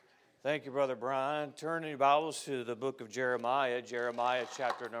Thank you, Brother Brian. Turn in your Bibles to the book of Jeremiah, Jeremiah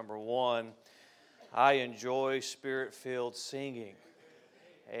chapter number 1. I enjoy spirit-filled singing.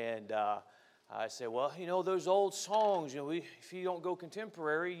 And I say, well, those old songs, if you don't go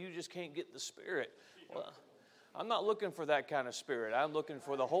contemporary, you just can't get the spirit. Well, I'm not looking for that kind of spirit. I'm looking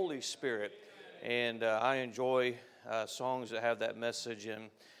for the Holy Spirit. And I enjoy songs that have that message.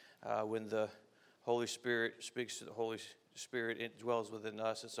 And when the Holy Spirit speaks to the Holy Spirit, it dwells within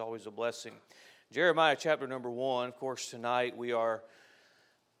us. It's always a blessing. Jeremiah chapter number 1. Of course, tonight we are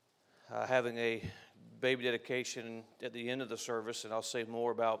having a baby dedication at the end of the service, and I'll say more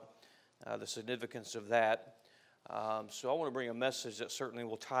about the significance of that. So I want to bring a message that certainly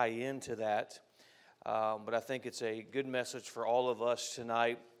will tie into that. But I think it's a good message for all of us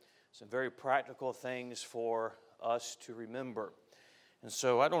tonight. Some very practical things for us to remember. And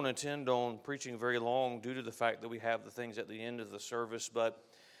so I don't intend on preaching very long due to the fact that we have the things at the end of the service, but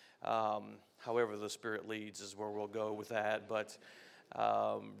however the Spirit leads is where we'll go with that. But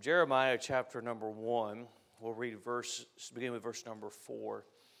Jeremiah chapter number 1, we'll begin with verse number 4.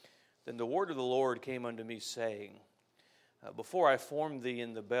 Then the word of the Lord came unto me, saying, Before I formed thee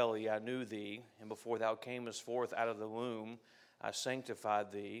in the belly, I knew thee, and before thou camest forth out of the womb, I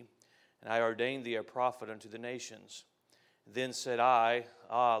sanctified thee, and I ordained thee a prophet unto the nations. Then said I,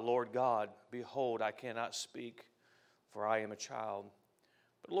 Lord God, behold, I cannot speak, for I am a child.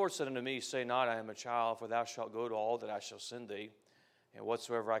 But the Lord said unto me, Say not, I am a child, for thou shalt go to all that I shall send thee, and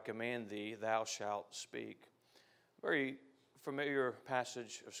whatsoever I command thee, thou shalt speak. Very familiar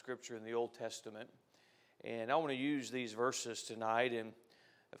passage of Scripture in the Old Testament. And I want to use these verses tonight. And,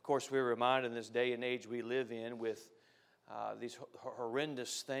 of course, we're reminded in this day and age we live in with these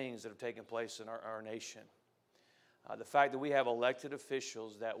horrendous things that have taken place in our nation. The fact that we have elected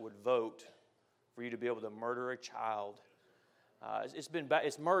officials that would vote for you to be able to murder a child.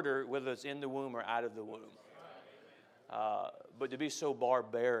 It's murder whether it's in the womb or out of the womb. But to be so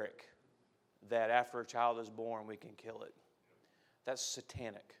barbaric that after a child is born we can kill it. That's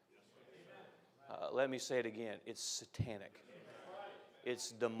satanic. Let me say it again. It's satanic.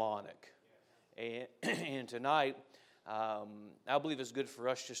 It's demonic. And tonight, I believe it's good for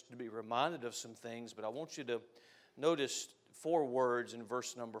us just to be reminded of some things, but I want you to notice 4 words in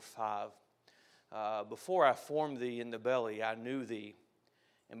verse number 5. Before I formed thee in the belly, I knew thee,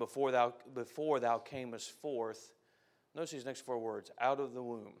 and before thou camest forth. Notice these next 4 words, out of the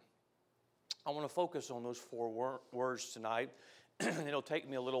womb. I want to focus on those 4 words tonight. It'll take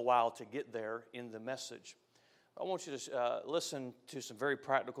me a little while to get there in the message. I want you to listen to some very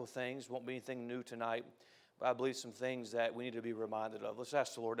practical things. Won't be anything new tonight, but I believe some things that we need to be reminded of. Let's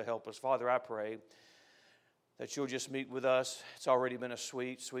ask the Lord to help us. Father, I pray that you'll just meet with us. It's already been a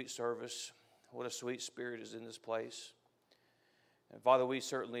sweet, sweet service. What a sweet spirit is in this place. And Father, we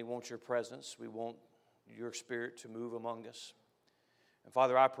certainly want your presence. We want your spirit to move among us. And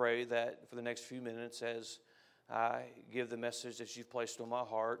Father, I pray that for the next few minutes as I give the message that you've placed on my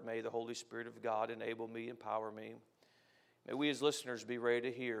heart, may the Holy Spirit of God enable me, empower me. May we as listeners be ready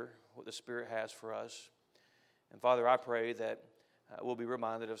to hear what the Spirit has for us. And Father, I pray that we'll be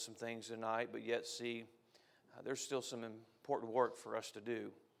reminded of some things tonight, but yet see there's still some important work for us to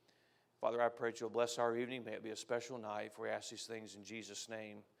do. Father, I pray that you'll bless our evening. May it be a special night, for we ask these things in Jesus'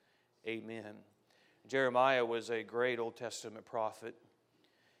 name. Amen. Jeremiah was a great Old Testament prophet.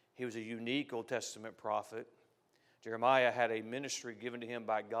 He was a unique Old Testament prophet. Jeremiah had a ministry given to him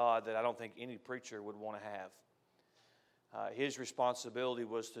by God that I don't think any preacher would want to have. His responsibility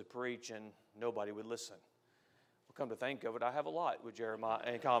was to preach, and nobody would listen. Well, come to think of it, I have a lot with Jeremiah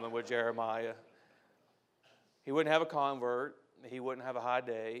in common with Jeremiah. He wouldn't have a convert. He wouldn't have a high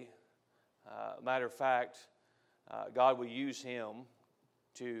day. Matter of fact, God would use him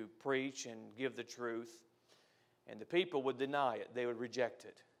to preach and give the truth, and the people would deny it. They would reject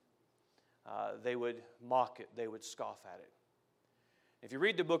it. They would mock it. They would scoff at it. If you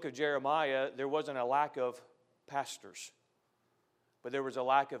read the book of Jeremiah, there wasn't a lack of pastors, but there was a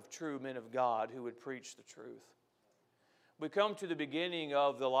lack of true men of God who would preach the truth. We come to the beginning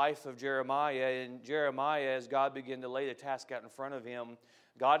of the life of Jeremiah, and Jeremiah, as God began to lay the task out in front of him,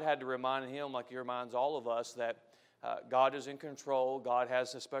 God had to remind him, like he reminds all of us, that God is in control. God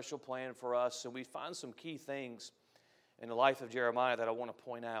has a special plan for us. And we find some key things in the life of Jeremiah that I want to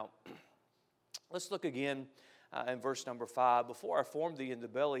point out. Let's look again in verse number 5. Before I formed thee in the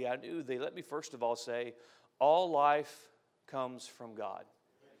belly, I knew thee. Let me first of all say, all life comes from God.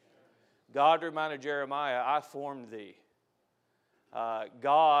 God reminded Jeremiah, I formed thee.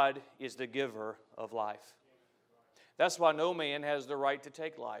 God is the giver of life. That's why no man has the right to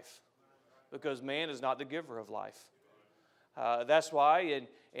take life, because man is not the giver of life. That's why,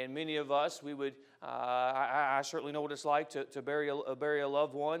 and many of us, we would, I certainly know what it's like to bury a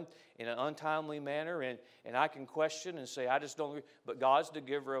loved one in an untimely manner, and I can question and say, I just don't, but God's the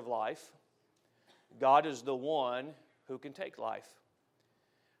giver of life. God is the one who can take life.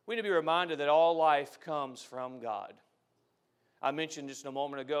 We need to be reminded that all life comes from God. I mentioned just a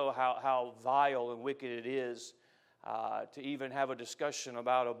moment ago how vile and wicked it is to even have a discussion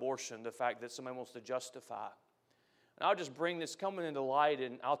about abortion, the fact that somebody wants to justify. And I'll just bring this coming into light,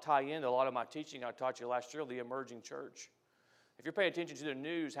 and I'll tie into a lot of my teaching I taught you last year, the emerging church. If you're paying attention to the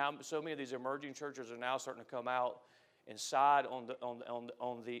news, how so many of these emerging churches are now starting to come out and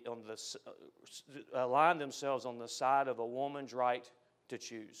align themselves on the side of a woman's right to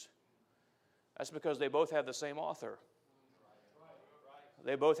choose. That's because they both have the same author.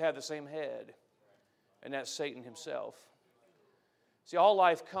 They both have the same head, and that's Satan himself. See, all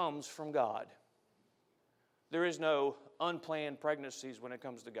life comes from God. There is no unplanned pregnancies when it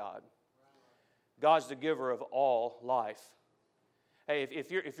comes to God. God's the giver of all life. Hey,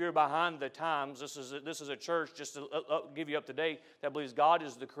 if you're behind the times, this is a church, just to give you up to date, that believes God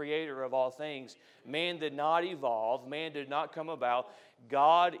is the creator of all things. Man did not evolve. Man did not come about.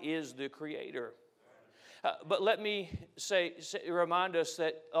 God is the creator. But let me remind us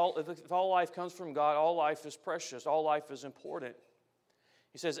that if all life comes from God, all life is precious. All life is important.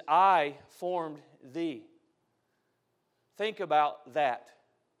 He says, I formed thee. Think about that.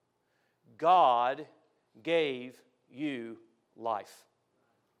 God gave you life.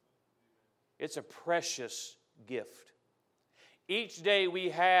 It's a precious gift. Each day we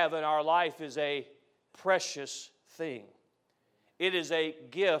have in our life is a precious thing. It is a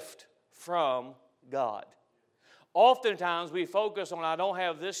gift from God. Oftentimes we focus on, I don't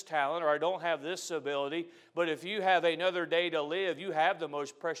have this talent or I don't have this ability, but if you have another day to live, you have the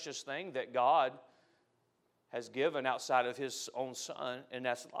most precious thing that God has given outside of His own Son, and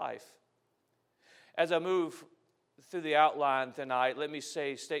that's life. As I move through the outline tonight, let me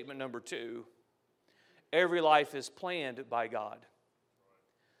say statement number 2. Every life is planned by God.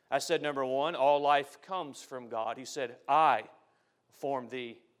 I said number 1, all life comes from God. He said, I formed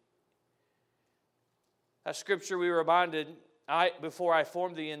thee. That scripture we were reminded, before I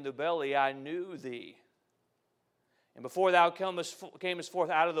formed thee in the belly, I knew thee. And before thou camest forth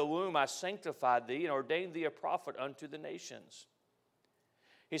out of the womb, I sanctified thee and ordained thee a prophet unto the nations.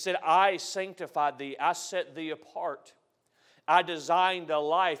 He said, I sanctified thee, I set thee apart. I designed a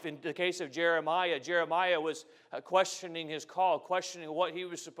life. In the case of Jeremiah was questioning his call, questioning what he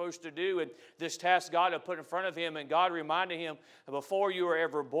was supposed to do, and this task God had put in front of him, and God reminded him, before you were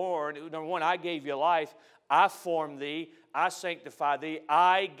ever born, number 1, I gave you life, I formed thee, I sanctified thee,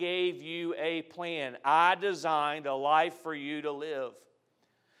 I gave you a plan, I designed a life for you to live.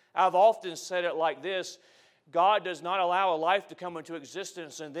 I've often said it like this, God does not allow a life to come into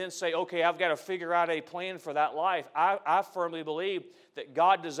existence and then say, okay, I've got to figure out a plan for that life. I firmly believe that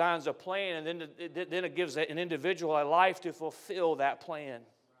God designs a plan and then it gives an individual a life to fulfill that plan.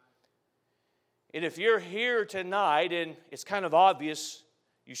 And if you're here tonight, and it's kind of obvious,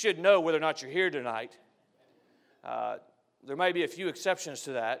 you should know whether or not you're here tonight. There may be a few exceptions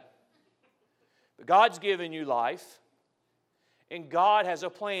to that. But God's given you life, and God has a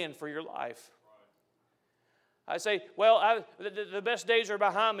plan for your life. I say, well, the best days are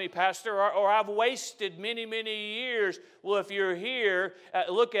behind me, Pastor, or I've wasted many, many years. Well, if you're here,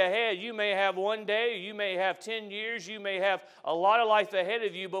 look ahead. You may have one day, you may have 10 years, you may have a lot of life ahead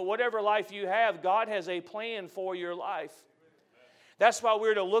of you, but whatever life you have, God has a plan for your life. That's why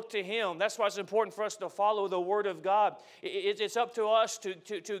we're to look to Him. That's why it's important for us to follow the Word of God. It's up to us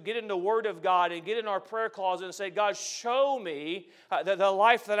to get in the Word of God and get in our prayer closet and say, God, show me the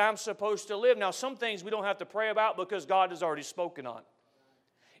life that I'm supposed to live. Now, some things we don't have to pray about because God has already spoken on.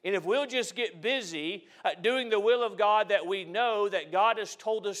 And if we'll just get busy doing the will of God that we know that God has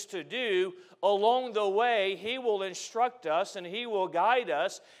told us to do, along the way, He will instruct us and He will guide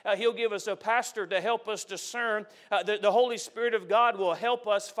us. He'll give us a pastor to help us discern. The Holy Spirit of God will help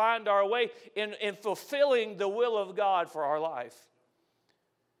us find our way in fulfilling the will of God for our life.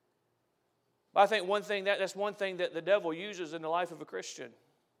 I think that's one thing that the devil uses in the life of a Christian.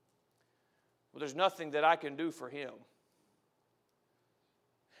 Well, there's nothing that I can do for him.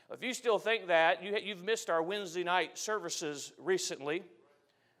 If you still think that, you've missed our Wednesday night services recently.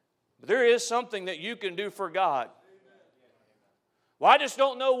 But there is something that you can do for God. Well, I just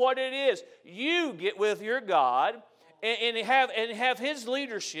don't know what it is. You get with your God and have His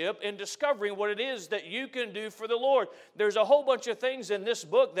leadership in discovering what it is that you can do for the Lord. There's a whole bunch of things in this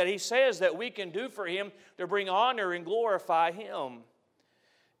book that He says that we can do for Him to bring honor and glorify Him.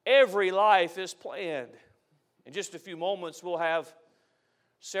 Every life is planned In just a few moments, we'll have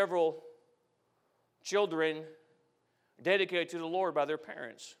several children dedicated to the Lord by their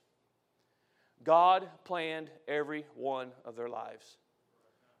parents. God planned every one of their lives.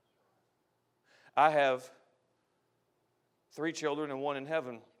 I have 3 children and 1 in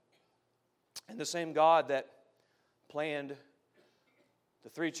heaven. And the same God that planned the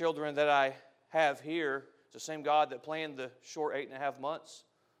 3 children that I have here is the same God that planned the short 8.5 months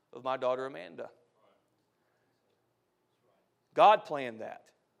of my daughter Amanda. God planned that.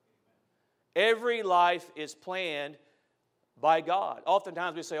 Every life is planned by God.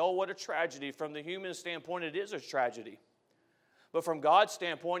 Oftentimes we say, oh, what a tragedy. From the human standpoint, it is a tragedy. But from God's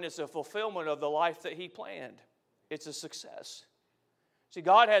standpoint, it's a fulfillment of the life that He planned. It's a success. See,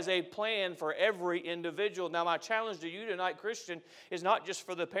 God has a plan for every individual. Now, my challenge to you tonight, Christian, is not just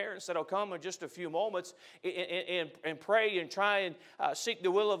for the parents that will come in just a few moments and pray and try and seek the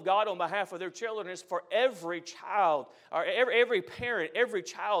will of God on behalf of their children. It's for every child, or every parent, every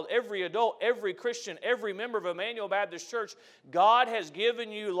child, every adult, every Christian, every member of Emmanuel Baptist Church. God has given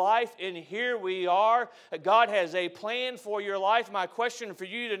you life, and here we are. God has a plan for your life. My question for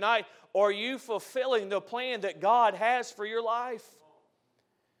you tonight, are you fulfilling the plan that God has for your life?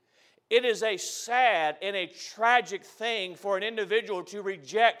 It is a sad and a tragic thing for an individual to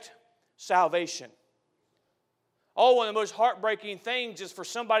reject salvation. Oh, one of the most heartbreaking things is for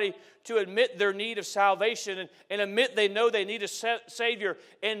somebody to admit their need of salvation and admit they know they need a Savior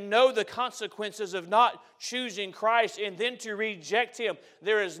and know the consequences of not choosing Christ and then to reject Him.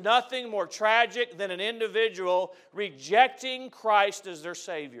 There is nothing more tragic than an individual rejecting Christ as their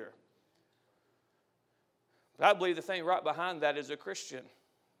Savior. But I believe the thing right behind that is a Christian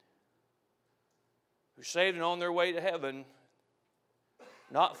who's saved and on their way to heaven,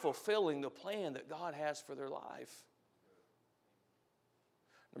 not fulfilling the plan that God has for their life.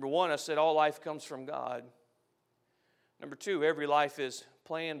 Number 1, I said all life comes from God. Number 2, every life is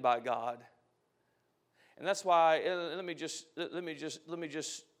planned by God. And that's why, let me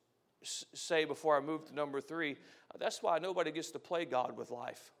just say before I move to number 3, that's why nobody gets to play God with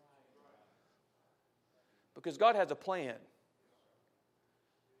life. Because God has a plan.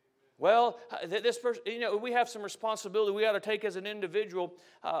 Well, this person, we have some responsibility we got to take as an individual,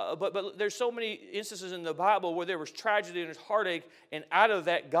 but there's so many instances in the Bible where there was tragedy and there's heartache, and out of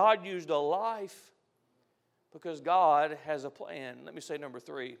that, God used a life because God has a plan. Let me say number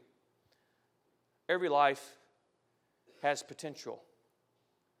 3. Every life has potential.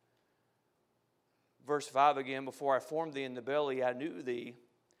 Verse 5 again, before I formed thee in the belly, I knew thee.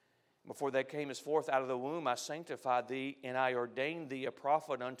 Before thou camest forth out of the womb, I sanctified thee, and I ordained thee a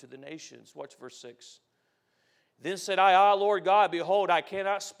prophet unto the nations. Watch verse 6. Then said I, Ah, Lord God, behold, I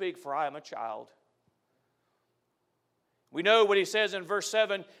cannot speak, for I am a child. We know what he says in verse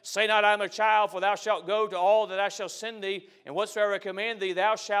 7, Say not, I am a child, for thou shalt go to all that I shall send thee, and whatsoever I command thee,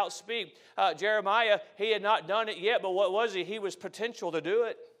 thou shalt speak. Jeremiah, he had not done it yet, but what was he? He was potential to do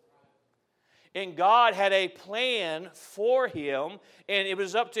it. And God had a plan for him, and it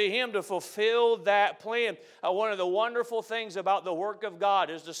was up to him to fulfill that plan. One of the wonderful things about the work of God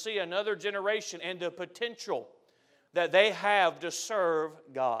is to see another generation and the potential that they have to serve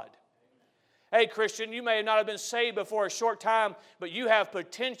God. Hey, Christian, you may not have been saved before a short time, but you have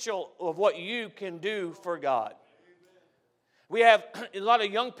potential of what you can do for God. We have a lot of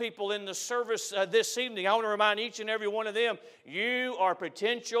young people in the service this evening. I want to remind each and every one of them, you are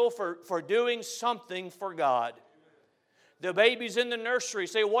potential for doing something for God. The babies in the nursery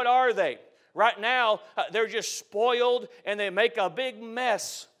say, what are they? Right now, they're just spoiled and they make a big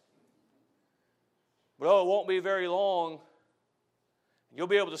mess. But it won't be very long. You'll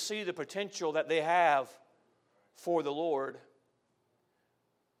be able to see the potential that they have for the Lord.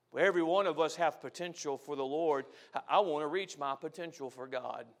 Every one of us have potential for the Lord. I want to reach my potential for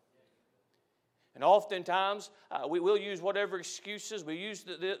God. And oftentimes, we will use whatever excuses. We used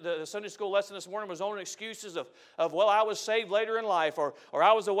the Sunday school lesson this morning was on excuses of, well, I was saved later in life, or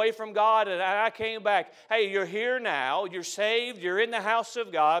I was away from God and I came back. Hey, you're here now. You're saved. You're in the house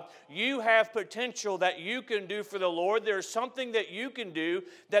of God. You have potential that you can do for the Lord. There's something that you can do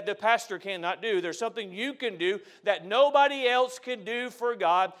that the pastor cannot do. There's something you can do that nobody else can do for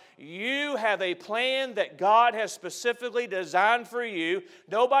God. You have a plan that God has specifically designed for you.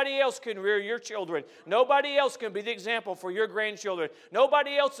 Nobody else can rear your children. Nobody else can be the example for your grandchildren.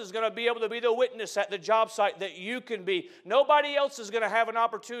 Nobody else is going to be able to be the witness at the job site that you can be. Nobody else is going to have an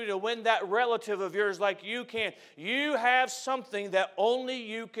opportunity to win that relative of yours like you can. You have something that only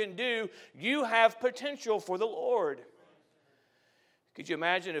you can do. You have potential for the Lord. Could you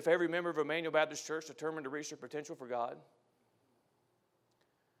imagine if every member of Emmanuel Baptist Church determined to reach their potential for God?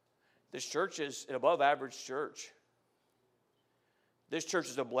 This church is an above average church. This church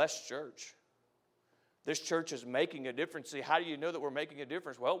is a blessed church. This church is making a difference. See, how do you know that we're making a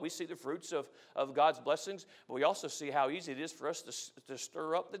difference? Well, we see the fruits of God's blessings, but we also see how easy it is for us to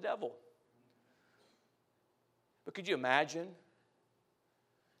stir up the devil. But could you imagine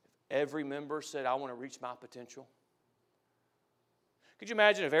if every member said, I want to reach my potential? Could you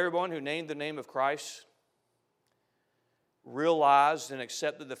imagine if everyone who named the name of Christ realized and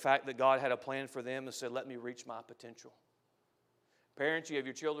accepted the fact that God had a plan for them and said, let me reach my potential? Parents, you have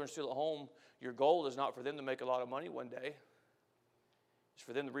your children still at home. Your goal is not for them to make a lot of money one day. It's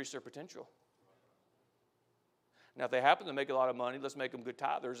for them to reach their potential. Now, if they happen to make a lot of money, let's make them good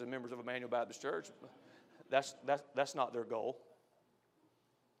tithers and members of Emmanuel Baptist Church. That's not their goal.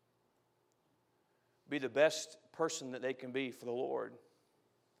 Be the best person that they can be for the Lord.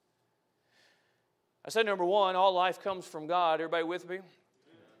 I said number one, all life comes from God. Everybody with me?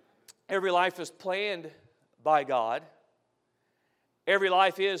 Every life is planned by God. Every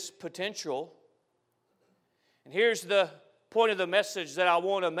life is potential. And here's the point of the message that I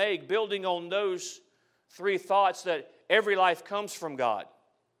want to make, building on those three thoughts, that every life comes from God.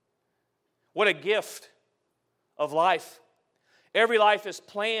 What a gift of life. Every life is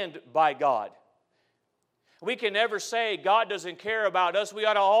planned by God. We can never say God doesn't care about us. We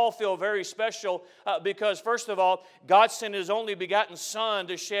ought to all feel very special because, first of all, God sent His only begotten Son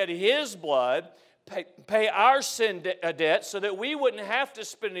to shed His blood, pay our sin debt so that we wouldn't have to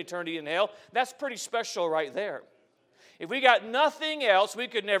spend eternity in hell. That's pretty special right there. If we got nothing else, we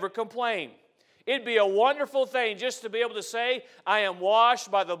could never complain. It'd be a wonderful thing just to be able to say, I am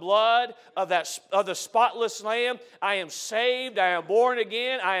washed by the blood of the spotless Lamb. I am saved. I am born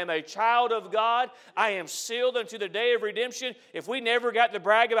again. I am a child of God. I am sealed unto the day of redemption. If we never got to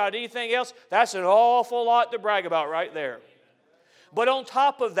brag about anything else, that's an awful lot to brag about right there. But on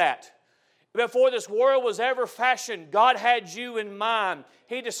top of that, before this world was ever fashioned, God had you in mind.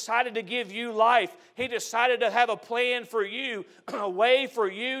 He decided to give you life. He decided to have a plan for you, a way for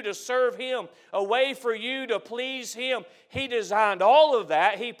you to serve Him, a way for you to please Him. He designed all of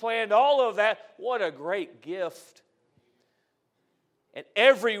that. He planned all of that. What a great gift. And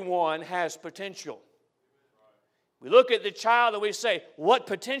everyone has potential. We look at the child and we say, what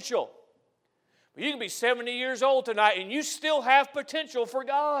potential? Well, you can be 70 years old tonight and you still have potential for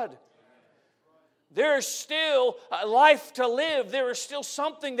God. There is still a life to live. There is still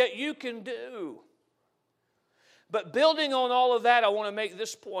something that you can do. But building on all of that, I want to make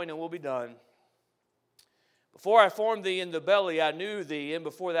this point and we'll be done. Before I formed thee in the belly, I knew thee, and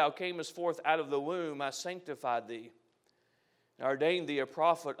before thou camest forth out of the womb, I sanctified thee, and ordained thee a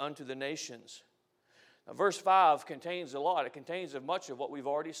prophet unto the nations. Now, verse 5 contains a lot. It contains much of what we've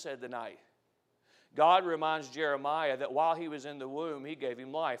already said tonight. God reminds Jeremiah that while he was in the womb, He gave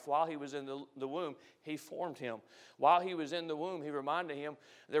him life. While he was in the womb, He formed him. While he was in the womb, He reminded him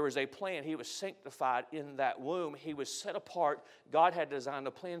there was a plan. He was sanctified in that womb. He was set apart. God had designed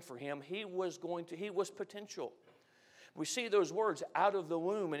a plan for him. He was potential. We see those words, out of the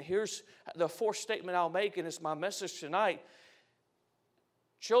womb. And here's the fourth statement I'll make, and it's my message tonight.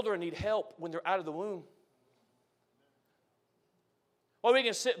 Children need help when they're out of the womb. Well, we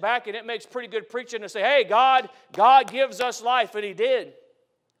can sit back and it makes pretty good preaching and say, hey, God gives us life, and He did.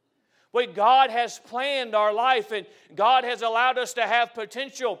 Well, God has planned our life, and God has allowed us to have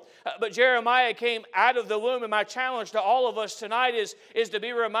potential. But Jeremiah came out of the womb, and my challenge to all of us tonight is to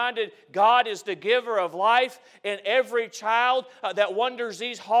be reminded God is the giver of life, and every child that wanders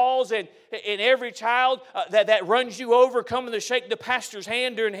these halls and every child that runs you over coming to shake the pastor's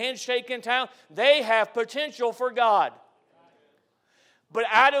hand during handshaking time, they have potential for God. But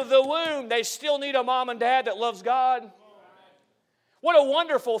out of the womb, they still need a mom and dad that loves God. What a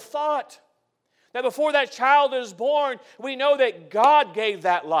wonderful thought. That before that child is born, we know that God gave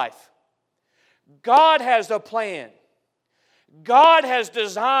that life. God has a plan. God has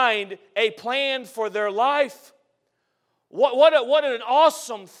designed a plan for their life. What an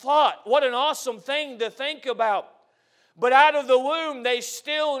awesome thought. What an awesome thing to think about. But out of the womb, they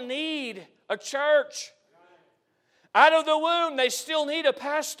still need a church. Out of the womb, they still need a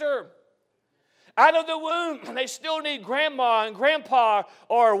pastor. Out of the womb, they still need grandma and grandpa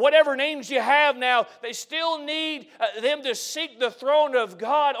or whatever names you have now. They still need them to seek the throne of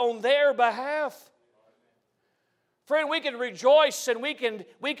God on their behalf. Friend, we can rejoice and we can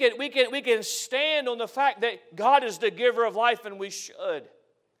stand on the fact that God is the giver of life, and we should.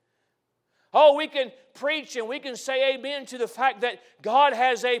 Oh, we can preach and we can say amen to the fact that God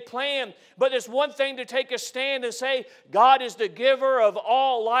has a plan. But it's one thing to take a stand and say God is the giver of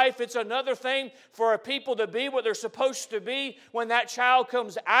all life. It's another thing for a people to be what they're supposed to be. When that child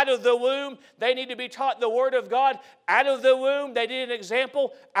comes out of the womb, they need to be taught the Word of God out of the womb. They need an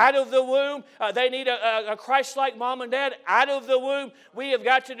example out of the womb. They need a Christ-like mom and dad out of the womb. We have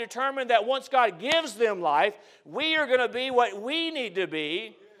got to determine that once God gives them life, we are going to be what we need to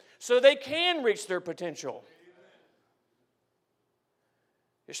be, so they can reach their potential.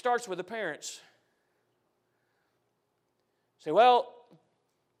 It starts with the parents. Say, well,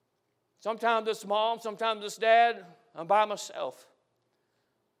 sometimes it's mom, sometimes it's dad, I'm by myself.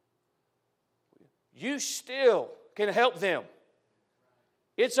 You still can help them.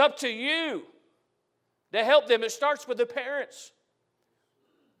 It's up to you to help them. It starts with the parents.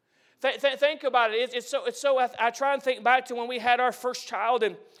 Think about it. It's so. I try and think back to when we had our first child,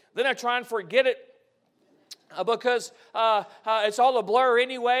 and then I try and forget it because it's all a blur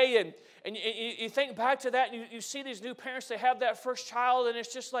anyway. And you think back to that, and you see these new parents. They have that first child, and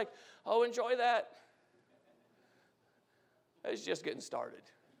it's just like, oh, enjoy that. It's just getting started.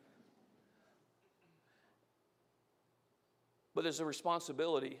 But there's a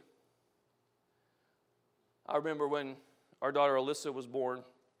responsibility. I remember when our daughter Alyssa was born.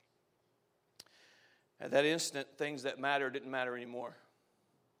 At that instant, things that mattered didn't matter anymore.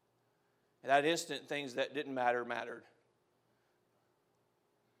 At that instant, things that didn't matter mattered.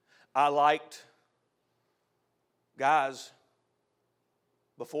 I liked guys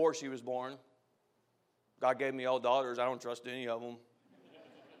before she was born. God gave me all daughters. I don't trust any of them.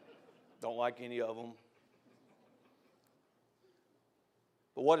 Don't like any of them.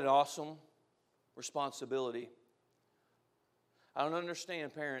 But what an awesome responsibility. I don't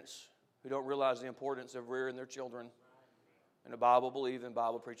understand parents who don't realize the importance of rearing their children in a Bible-believing,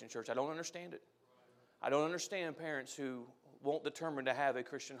 Bible-preaching church. I don't understand it. I don't understand parents who won't determine to have a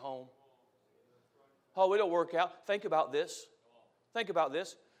Christian home. Oh, it'll work out. Think about this. Think about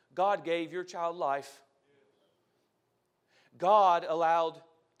this. God gave your child life. God allowed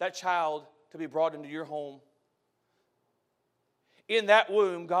that child to be brought into your home. In that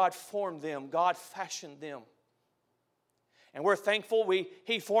womb, God formed them. God fashioned them. And we're thankful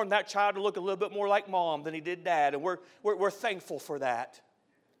He formed that child to look a little bit more like mom than he did dad. And we're thankful for that.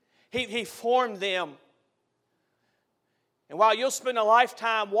 He formed them. And while you'll spend a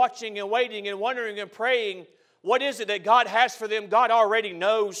lifetime watching and waiting and wondering and praying, what is it that God has for them, God already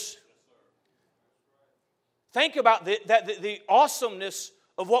knows. Think about the awesomeness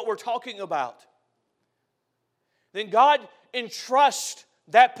of what we're talking about. Then God entrusts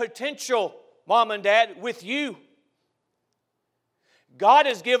that potential, mom and dad, with you. God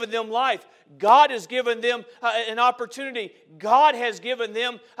has given them life. God has given them an opportunity. God has given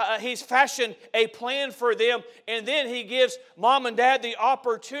them, He's fashioned a plan for them. And then He gives mom and dad the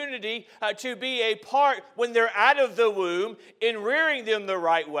opportunity to be a part when they're out of the womb in rearing them the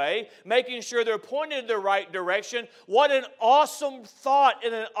right way, making sure they're pointed in the right direction. What an awesome thought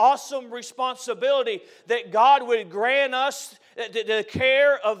and an awesome responsibility that God would grant us the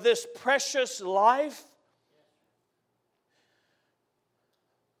care of this precious life.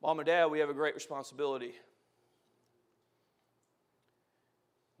 Mom and Dad, we have a great responsibility.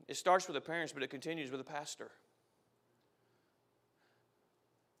 It starts with the parents, but it continues with the pastor.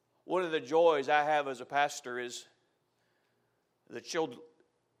 One of the joys I have as a pastor is the children,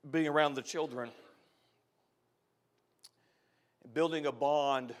 being around the children, building a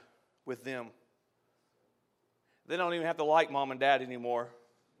bond with them. They don't even have to like mom and dad anymore.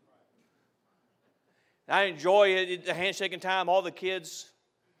 I enjoy it, the handshaking time, all the kids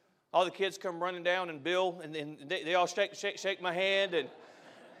come running down, and Bill, and they all shake my hand. And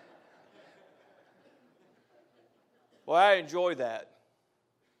well, I enjoy that.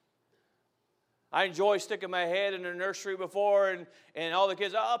 I enjoy sticking my head in the nursery before, and all the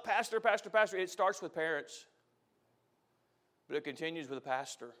kids, oh, pastor. It starts with parents, but it continues with the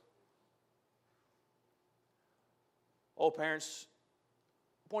pastor. Oh, parents,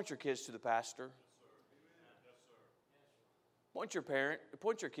 point your kids to the pastor. Point your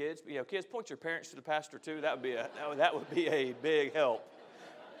kids. Kids, point your parents to the pastor too. That would be a big help.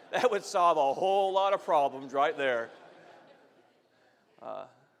 That would solve a whole lot of problems right there.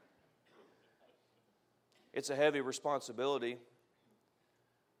 It's a heavy responsibility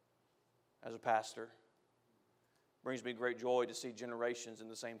as a pastor. It brings me great joy to see generations in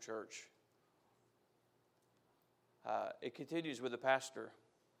the same church. It continues with the pastor.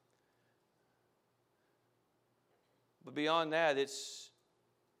 But beyond that, it's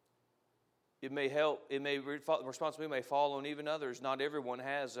it may help, responsibility may fall on even others. Not everyone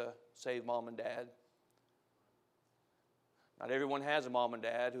has a saved mom and dad. Not everyone has a mom and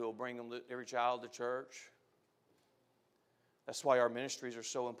dad who will bring every child to church. That's why our ministries are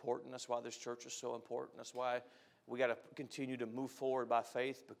so important. That's why this church is so important. That's why we got to continue to move forward by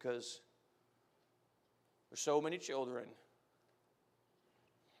faith, because there's so many children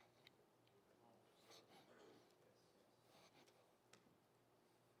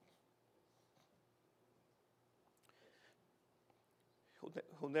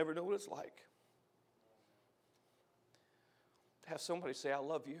who'll never know what it's like to have somebody say, "I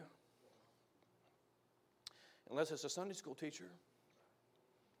love you." Unless it's a Sunday school teacher.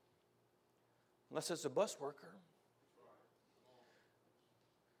 Unless it's a bus worker.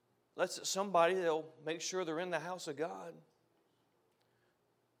 Unless it's somebody that'll make sure they're in the house of God.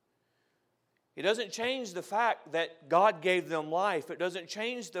 It doesn't change the fact that God gave them life. It doesn't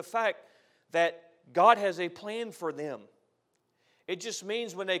change the fact that God has a plan for them. It just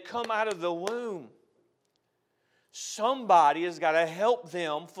means when they come out of the womb, somebody has got to help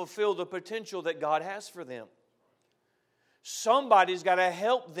them fulfill the potential that God has for them. Somebody's got to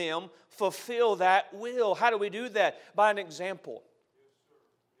help them fulfill that will. How do we do that? By an example.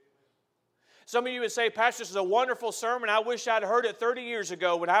 Some of you would say, "Pastor, this is a wonderful sermon. I wish I'd heard it 30 years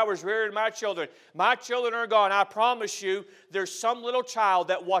ago when I was rearing my children." My children are gone. I promise you, there's some little child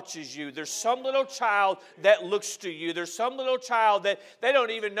that watches you. There's some little child that looks to you. There's some little child that they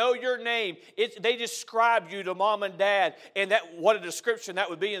don't even know your name. They describe you to mom and dad. And what a description that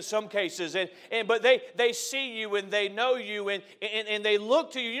would be in some cases. But they see you and they know you and they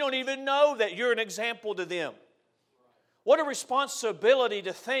look to you. You don't even know that you're an example to them. What a responsibility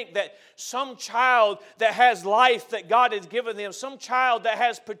to think that some child that has life that God has given them, some child that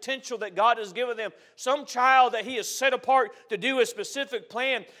has potential that God has given them, some child that He has set apart to do a specific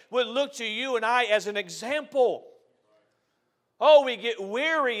plan would look to you and I as an example. Oh, we get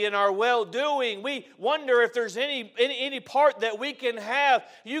weary in our well-doing. We wonder if there's any part that we can have.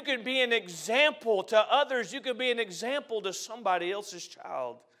 You can be an example to others. You can be an example to somebody else's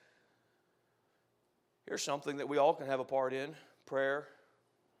child. Here's something that we all can have a part in: prayer.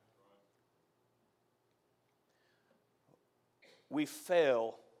 We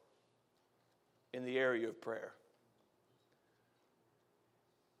fail in the area of prayer.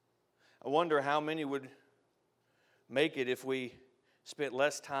 I wonder how many would make it if we spent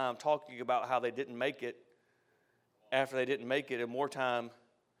less time talking about how they didn't make it after they didn't make it, and more time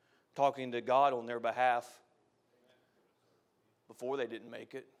talking to God on their behalf before they didn't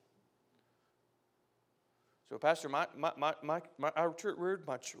make it. So, Pastor, I reared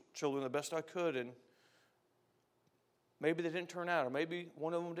my children the best I could, and maybe they didn't turn out, or maybe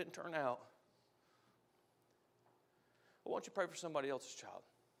one of them didn't turn out. Well, why don't you pray for somebody else's child?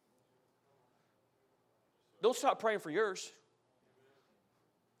 Don't stop praying for yours.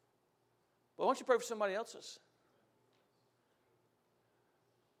 But why don't you pray for somebody else's?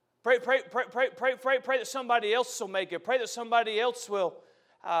 Pray that somebody else will make it. Pray that somebody else will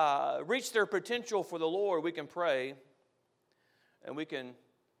reach their potential for the Lord. We can pray, and we can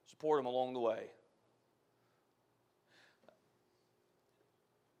support them along the way.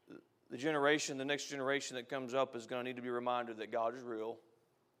 The next generation that comes up is going to need to be reminded that God is real.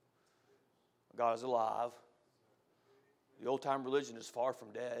 God is alive. The old-time religion is far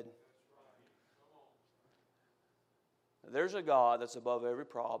from dead. There's a God that's above every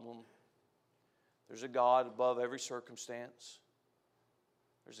problem. There's a God above every circumstance.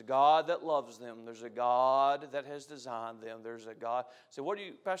 There's a God that loves them. There's a God that has designed them. There's a God. So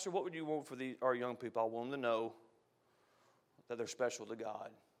Pastor, what would you want for our young people? I want them to know that they're special to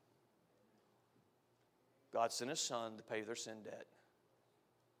God. God sent His Son to pay their sin debt.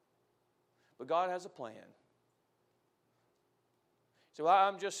 But God has a plan. So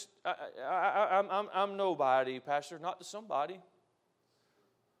I'm nobody, Pastor. Not to somebody.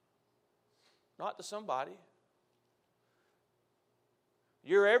 Not to somebody.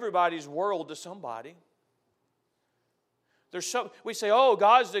 You're everybody's world to somebody. We say, "Oh,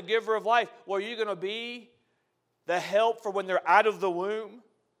 God's the giver of life." Well, are you going to be the help for when they're out of the womb?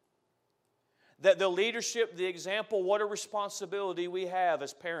 That the leadership, the example, what a responsibility we have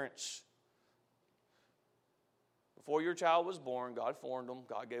as parents. Before your child was born, God formed them.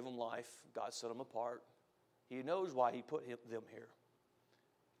 God gave them life. God set them apart. He knows why He put them here.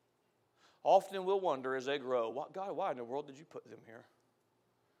 Often we'll wonder as they grow, "God, why in the world did you put them here?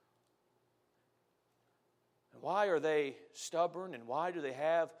 And why are they stubborn? And why do they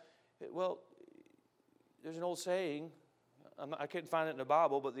have..." Well, there's an old saying. I can't find it in the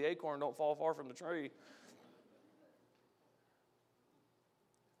Bible, but the acorn don't fall far from the tree.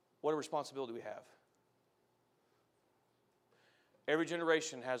 What a responsibility we have. Every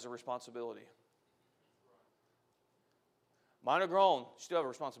generation has a responsibility. Mine are grown, you still have a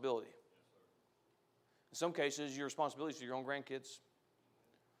responsibility. In some cases, your responsibility is to your own grandkids.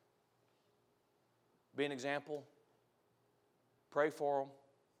 Be an example. Pray for them.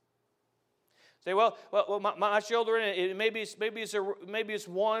 Say, well, my children. Maybe it's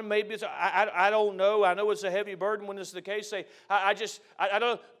one. Maybe it's I don't know. I know it's a heavy burden when this is the case. Say, I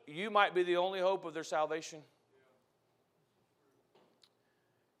don't. You might be the only hope of their salvation.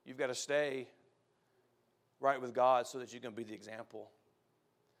 You've got to stay right with God so that you can be the example.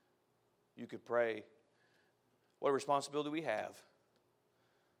 You could pray. What a responsibility we have.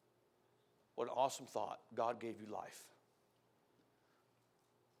 What an awesome thought. God gave you life.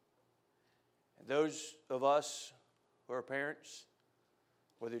 And those of us who are parents,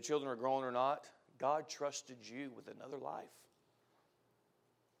 whether your children are grown or not, God trusted you with another life.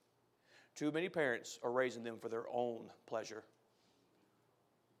 Too many parents are raising them for their own pleasure.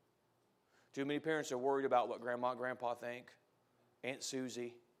 Too many parents are worried about what grandma and grandpa think, Aunt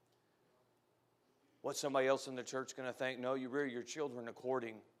Susie, what somebody else in the church is going to think. No, you rear your children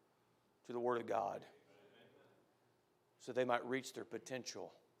according to the Word of God so they might reach their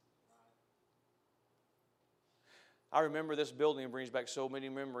potential. I remember this building brings back so many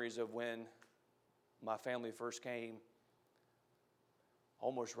memories of when my family first came,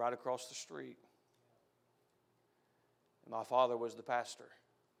 almost right across the street. And my father was the pastor.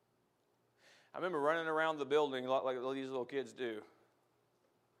 I remember running around the building like these little kids do.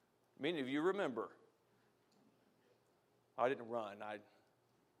 Many of you remember. I didn't run.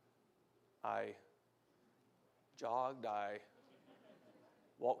 I jogged. I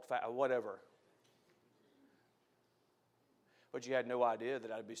walked fast, whatever. But you had no idea that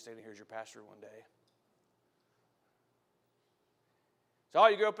I'd be standing here as your pastor one day. So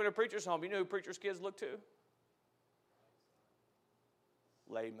you grew up in a preacher's home. You know who preacher's kids look to?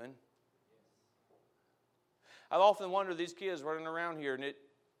 Laymen. I've often wondered, these kids running around here, and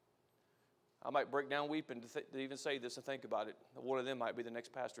I might break down weeping to even say this and think about it. One of them might be the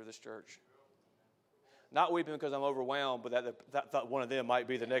next pastor of this church. Not weeping because I'm overwhelmed, but that one of them might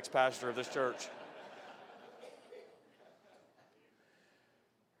be the next pastor of this church.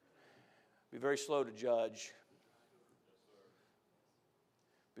 Be very slow to judge.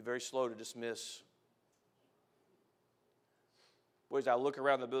 Be very slow to dismiss. As I look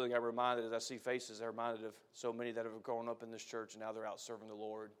around the building, I'm reminded, as I see faces, I'm reminded of so many that have grown up in this church and now they're out serving the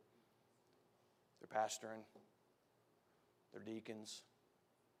Lord. They're pastoring. They're deacons.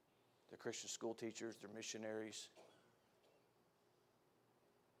 They're Christian school teachers. They're missionaries.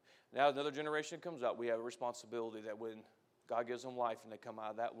 Now another generation comes up. We have a responsibility that when God gives them life and they come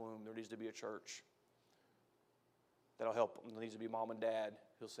out of that womb, there needs to be a church that'll help them. There needs to be mom and dad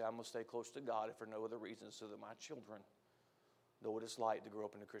who'll say, I'm going to stay close to God if for no other reason so that my children know what it's like to grow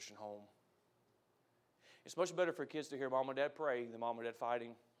up in a Christian home. It's much better for kids to hear mom and dad pray than mom and dad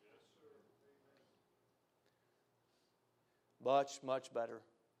fighting. Much, much better.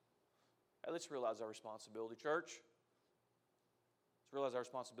 Hey, let's realize our responsibility. Church, let's realize our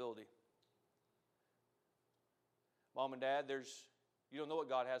responsibility. Mom and dad, you don't know what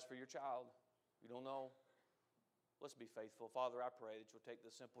God has for your child. You don't know. Let's be faithful. Father, I pray that you'll take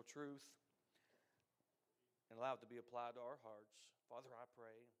this simple truth and allow it to be applied to our hearts. Father, I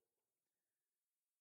pray.